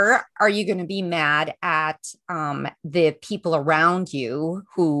karma? Or are you going to be mad at the people around you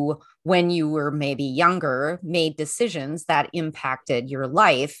who, when you were maybe younger, made decisions that impacted your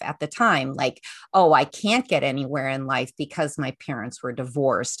life at the time? Like, oh, I can't get anywhere in life because my parents were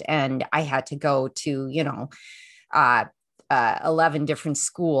divorced and I had to go to, you know, 11 different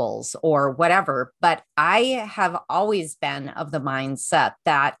schools or whatever. But I have always been of the mindset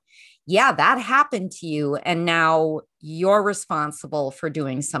that, yeah, that happened to you, and now you're responsible for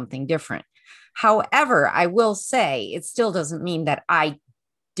doing something different. However, I will say it still doesn't mean that I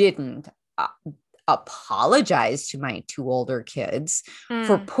didn't apologize to my two older kids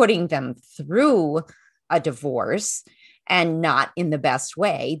for putting them through a divorce, and not in the best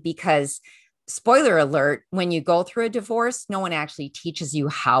way, because spoiler alert, when you go through a divorce, no one actually teaches you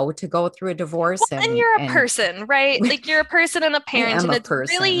how to go through a divorce. Well, and you're a person, right? Like you're a person and a parent, and it's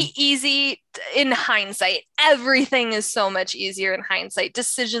really easy in hindsight. Everything is so much easier in hindsight.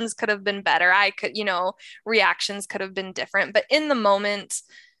 Decisions could have been better. I could, you know, reactions could have been different, but in the moment,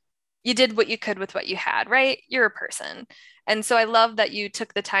 you did what you could with what you had, right? You're a person. And so I love that you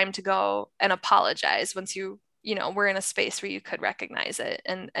took the time to go and apologize once you were in a space where you could recognize it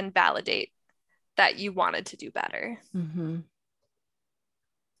and validate that you wanted to do better. Mm-hmm.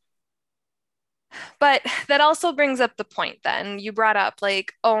 But that also brings up the point then you brought up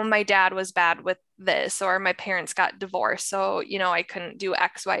like, oh, my dad was bad with this, or my parents got divorced, so, I couldn't do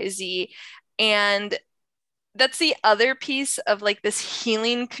XYZ. And that's the other piece of like this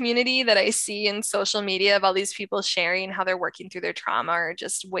healing community that I see in social media of all these people sharing how they're working through their trauma or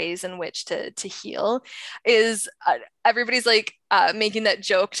just ways in which to heal is everybody's like making that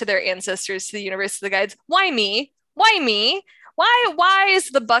joke to their ancestors, to the universe, to the guides. Why me? Why me? Why is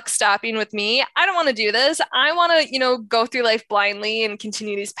the buck stopping with me? I don't want to do this. I want to, go through life blindly and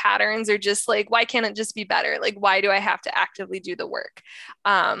continue these patterns, or just like, why can't it just be better? Like, why do I have to actively do the work?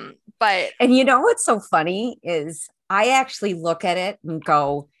 But what's so funny is I actually look at it and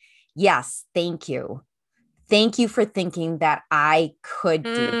go, yes, thank you. Thank you for thinking that I could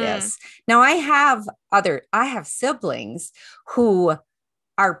do this. Now I have siblings who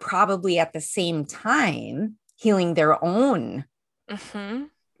are probably at the same time healing their own. Mm-hmm.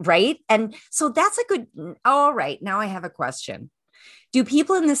 Right. And so that's a good, all right. Now I have a question. Do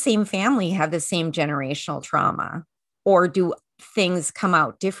people in the same family have the same generational trauma, or do things come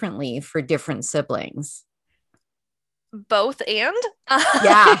out differently for different siblings? Both and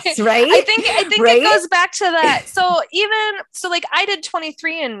yes, right. I think right? It goes back to that. So like I did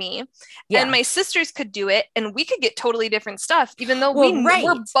 23andMe, and my sisters could do it, and we could get totally different stuff, even though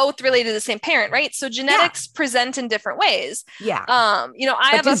we're both related to the same parent, right? So genetics present in different ways. Yeah. I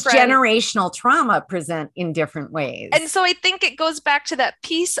have a friend, generational trauma present in different ways. And so I think it goes back to that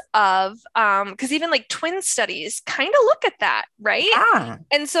piece of because even like twin studies kind of look at that, right? Yeah.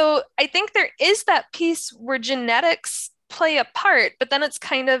 And so I think there is that piece where genetics play a part, but then it's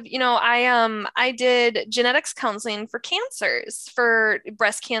kind of, I did genetics counseling for cancers, for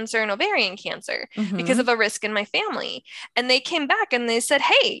breast cancer and ovarian cancer, because of a risk in my family. And they came back and they said,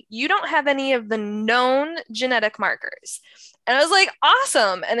 hey, you don't have any of the known genetic markers. And I was like,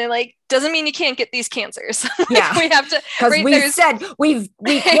 awesome. And they're like, doesn't mean you can't get these cancers. Yeah. We have to, because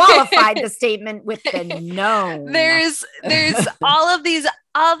we qualified the statement with the known. There's all of these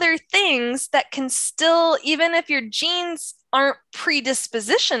other things that can still, even if your genes aren't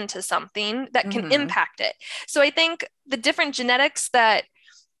predisposition to something, that can impact it. So I think the different genetics that,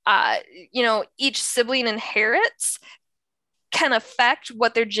 each sibling inherits can affect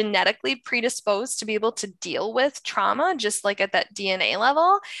what they're genetically predisposed to be able to deal with trauma, just like at that DNA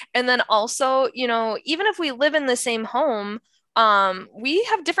level. And then also, even if we live in the same home, we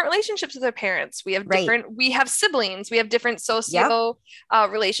have different relationships with our parents. We have we have siblings, we have different socio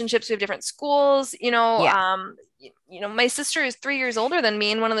relationships, we have different schools, my sister is 3 years older than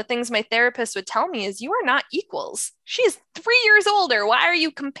me. And one of the things my therapist would tell me is, you are not equals. She's 3 years older. Why are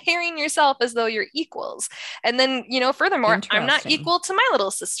you comparing yourself as though you're equals? And then, furthermore, I'm not equal to my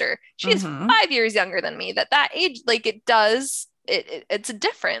little sister. She's 5 years younger than me. That age, like it's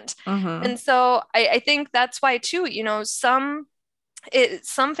different. And so I think that's why too,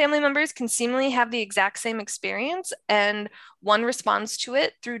 some family members can seemingly have the exact same experience, and one responds to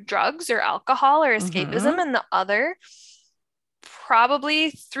it through drugs or alcohol or escapism, and the other probably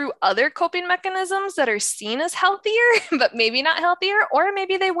through other coping mechanisms that are seen as healthier, but maybe not healthier, or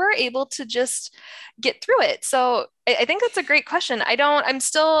maybe they were able to just get through it. So I think that's a great question.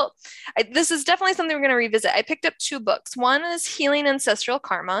 This is definitely something we're going to revisit. I picked up 2 books. One is Healing Ancestral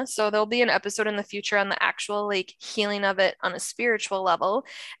Karma. So there'll be an episode in the future on the actual like healing of it on a spiritual level.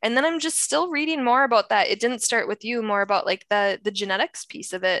 And then I'm just still reading more about that. It didn't start with you, more about like the genetics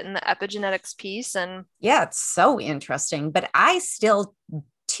piece of it and the epigenetics piece. And yeah, it's so interesting. But I still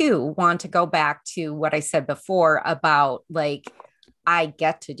too want to go back to what I said before about like, I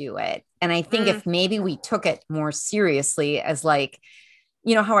get to do it. And I think if maybe we took it more seriously as like,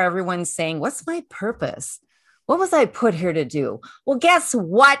 how everyone's saying, what's my purpose? What was I put here to do? Well, guess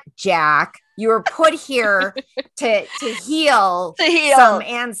what, Jack? You were put here to heal some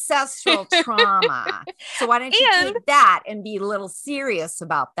ancestral trauma. So why don't you take that and be a little serious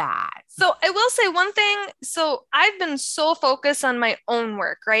about that? So I will say one thing. So I've been so focused on my own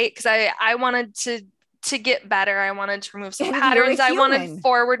work, right? Because I wanted to get better. I wanted to remove some patterns. I wanted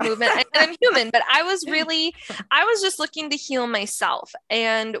forward movement, and I'm human, but I was just looking to heal myself.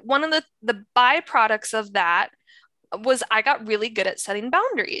 And one of the byproducts of that was I got really good at setting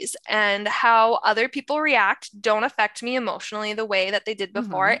boundaries, and how other people react don't affect me emotionally the way that they did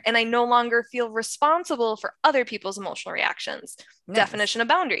before. And I no longer feel responsible for other people's emotional reactions. Nice. Definition of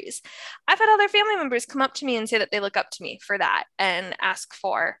boundaries. I've had other family members come up to me and say that they look up to me for that and ask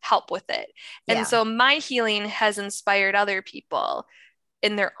for help with it. And so my healing has inspired other people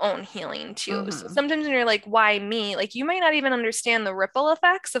in their own healing too. So Mm-hmm. sometimes when you're like, why me? Like you might not even understand the ripple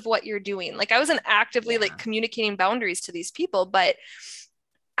effects of what you're doing. Like I wasn't actively like Yeah. communicating boundaries to these people, but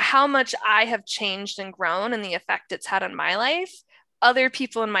how much I have changed and grown and the effect it's had on my life, other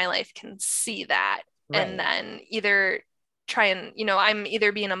people in my life can see that and Right. then either try and, I'm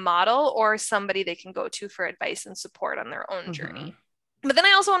either being a model or somebody they can go to for advice and support on their own Mm-hmm. journey. But then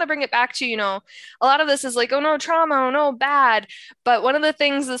I also want to bring it back to, a lot of this is like, oh no, trauma, oh no, bad. But one of the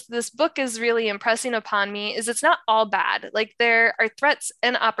things this book is really impressing upon me is it's not all bad. Like there are threats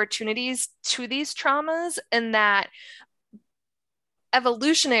and opportunities to these traumas, and that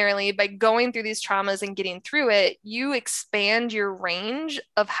evolutionarily, by going through these traumas and getting through it, you expand your range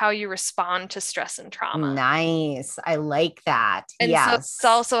of how you respond to stress and trauma. Nice. I like that. And so it's Yes.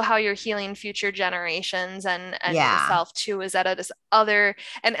 also how you're healing future generations and Yeah. yourself too, is that it is other,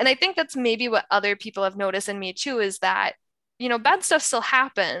 and I think that's maybe what other people have noticed in me too, is that, bad stuff still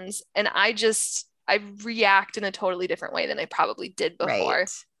happens and I react in a totally different way than I probably did Right. before.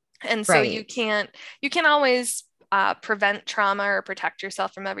 And so you Right. can't always prevent trauma or protect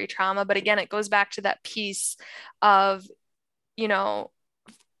yourself from every trauma. But again, it goes back to that piece of, you know,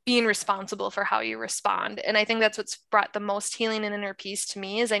 being responsible for how you respond. And I think that's what's brought the most healing and inner peace to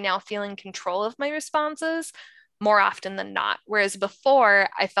me, is I now feel in control of my responses more often than not. Whereas before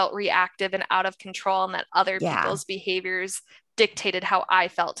I felt reactive and out of control, and that other Yeah. people's behaviors dictated how I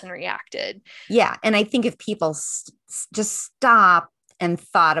felt and reacted. Yeah. And I think if people just stop and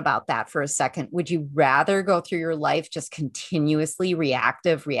thought about that for a second, would you rather go through your life just continuously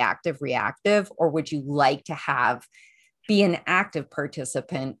reactive, reactive, reactive, or would you like to be an active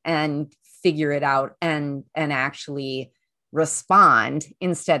participant and figure it out and actually respond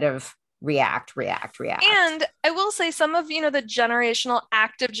instead of react, react, react? And I will say some of, the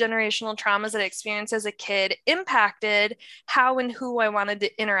active generational traumas that I experienced as a kid impacted how and who I wanted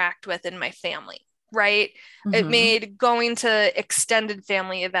to interact with in my family, right? It Mm-hmm. made going to extended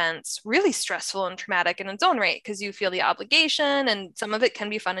family events really stressful and traumatic in its own right, because you feel the obligation, and some of it can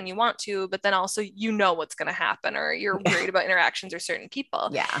be fun and you want to, but then also what's going to happen, or you're worried about interactions or certain people.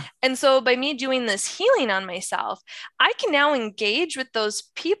 Yeah. And so by me doing this healing on myself, I can now engage with those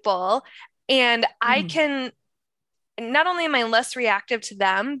people, and I Mm. can, not only am I less reactive to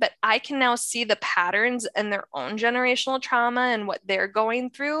them, but I can now see the patterns and their own generational trauma and what they're going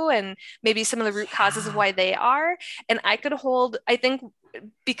through, and maybe some of the root causes of Yeah. why they are. And I think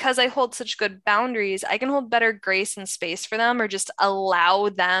because I hold such good boundaries, I can hold better grace and space for them, or just allow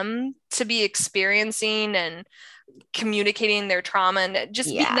them to be experiencing and communicating their trauma and just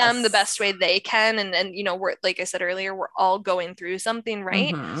meet them the best Yes. way they can. And we're, like I said earlier, we're all going through something,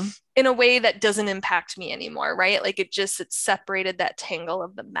 right? Mm-hmm. In a way that doesn't impact me anymore, right? Like it's separated that tangle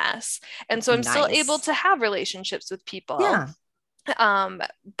of the mess. And so I'm still able Nice. to have relationships with people, Yeah. um,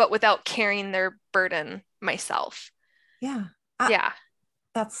 but without carrying their burden myself. Yeah. Yeah.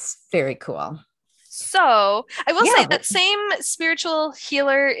 That's very cool. So I will Yeah. say that same spiritual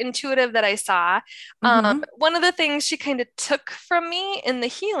healer intuitive that I saw, Mm-hmm. one of the things she kind of took from me in the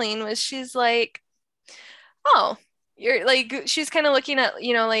healing was, she's like, oh, you're like, she's kind of looking at,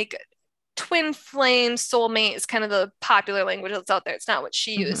 like twin flame, soulmate is kind of the popular language that's out there. It's not what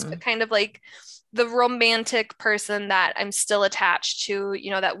she used, Mm-hmm. but kind of like the romantic person that I'm still attached to,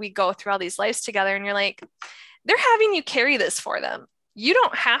 that we go through all these lives together. And you're like, they're having you carry this for them. You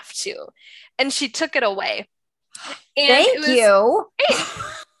don't have to. And she took it away. And it Thank was you. great.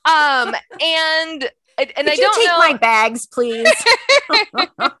 And Could I you don't take know. my bags, please?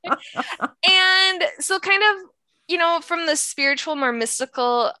 And so kind of, from the spiritual, more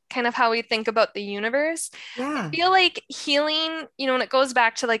mystical kind of how we think about the universe, I Yeah. feel like healing, when it goes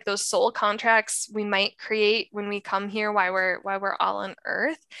back to like those soul contracts we might create when we come here, why we're all on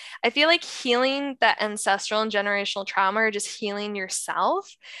earth. I feel like healing that ancestral and generational trauma, or just healing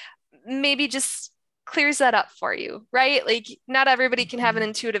yourself, maybe just clears that up for you, right? Like not everybody can have an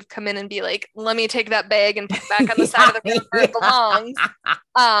intuitive come in and be like, let me take that bag and put it back on the side of the road where it belongs.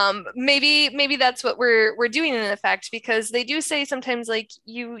 Maybe that's what we're doing in effect, because they do say sometimes, like,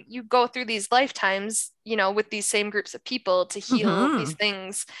 you go through these lifetimes, with these same groups of people to heal these Mm-hmm.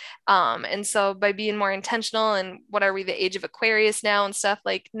 things. And so by being more intentional, and what are we, the age of Aquarius now and stuff,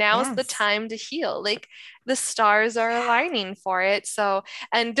 like now is the Yes. time to heal. Like the stars are aligning for it. So,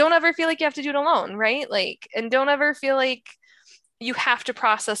 and don't ever feel like you have to do it alone, right? Like, and don't ever feel like you have to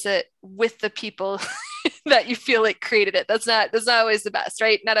process it with the people that you feel like created it. That's not always the best,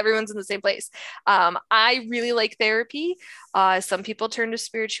 right? Not everyone's in the same place. I really like therapy. Some people turn to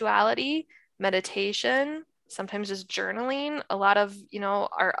spirituality, meditation. sometimes just journaling. A lot of,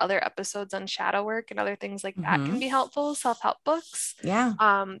 our other episodes on shadow work and other things like that can be helpful, self-help books. Yeah.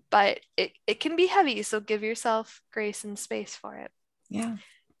 But it can be heavy. So give yourself grace and space for it. Yeah.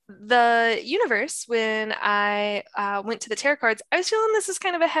 The universe, when I went to the tarot cards, I was feeling this is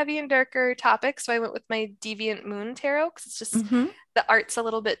kind of a heavy and darker topic. So I went with my Deviant Moon Tarot because it's just the art's a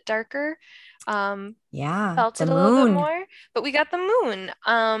little bit darker. Yeah. Felt it a little bit more, but we got the moon.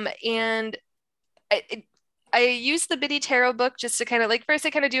 And I used the Biddy Tarot book just to kind of like, first I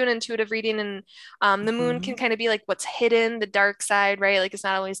kind of do an intuitive reading, and the moon can kind of be like what's hidden, the dark side, right? Like it's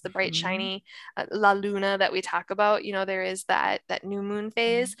not always the bright, shiny La Luna that we talk about. There is that new moon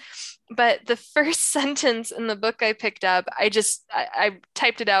phase. But the first sentence in the book I picked up, I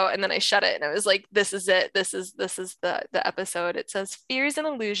typed it out and then I shut it and I was like, this is it. This is the episode. It says, fears and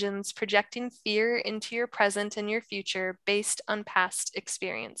illusions, projecting fear into your present and your future based on past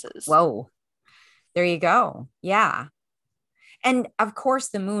experiences. Whoa. There you go. Yeah. And of course,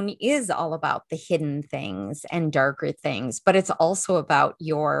 the moon is all about the hidden things and darker things, but it's also about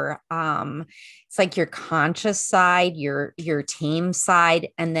your, it's like your conscious side, your tame side,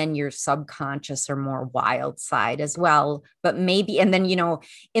 and then your subconscious or more wild side as well. But maybe, and then,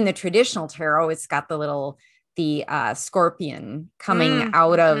 in the traditional tarot, it's got the scorpion coming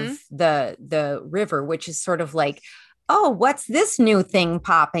out of the river, which is sort of like, oh, what's this new thing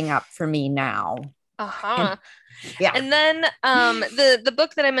popping up for me now? And then the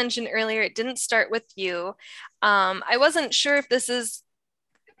book that I mentioned earlier, It Didn't Start With You. I wasn't sure if this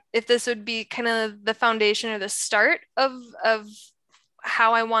would be kind of the foundation or the start of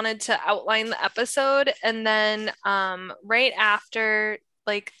how I wanted to outline the episode. And then right after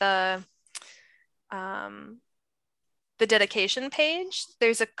like the dedication page,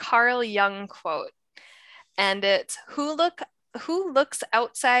 there's a Carl Jung quote, and it's who looks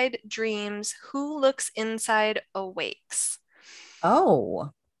outside dreams, who looks inside awakes. Oh.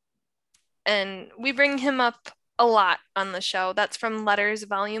 And we bring him up a lot on the show. That's from Letters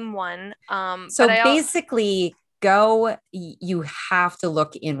Volume 1. So basically, you have to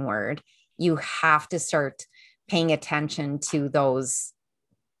look inward. You have to start paying attention to those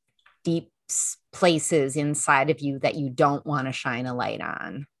deep places inside of you that you don't want to shine a light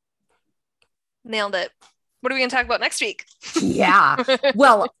on. Nailed it. What are we going to talk about next week? Yeah.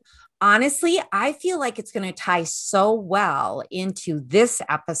 Well, honestly, I feel like it's going to tie so well into this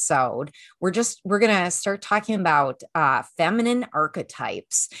episode. We're going to start talking about feminine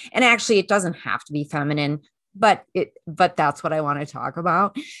archetypes. And actually, it doesn't have to be feminine, but that's what I want to talk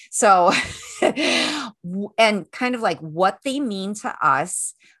about. So, and kind of like what they mean to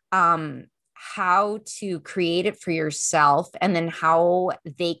us, how to create it for yourself, and then how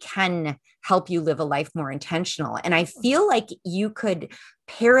they can help you live a life more intentional. And I feel like you could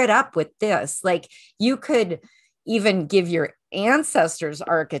pair it up with this. Like you could even give your ancestors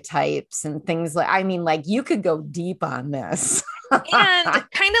archetypes and things like you could go deep on this. And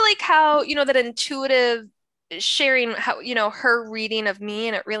kind of like how, that intuitive sharing how, her reading of me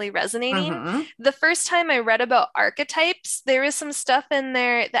and it really resonating. The first time I read about archetypes, there was some stuff in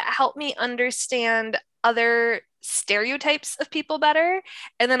there that helped me understand other stereotypes of people better,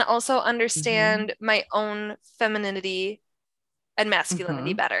 and then also understand my own femininity and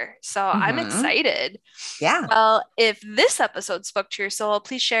masculinity better. So I'm excited. Yeah. Well, if this episode spoke to your soul,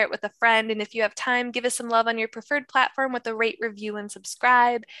 please share it with a friend. And if you have time, give us some love on your preferred platform with a rate, review, and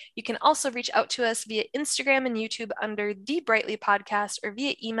subscribe. You can also reach out to us via Instagram and YouTube under The Brightly Podcast, or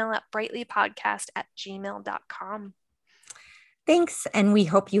via email at brightlypodcast@gmail.com. Thanks. And we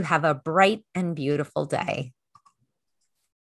hope you have a bright and beautiful day.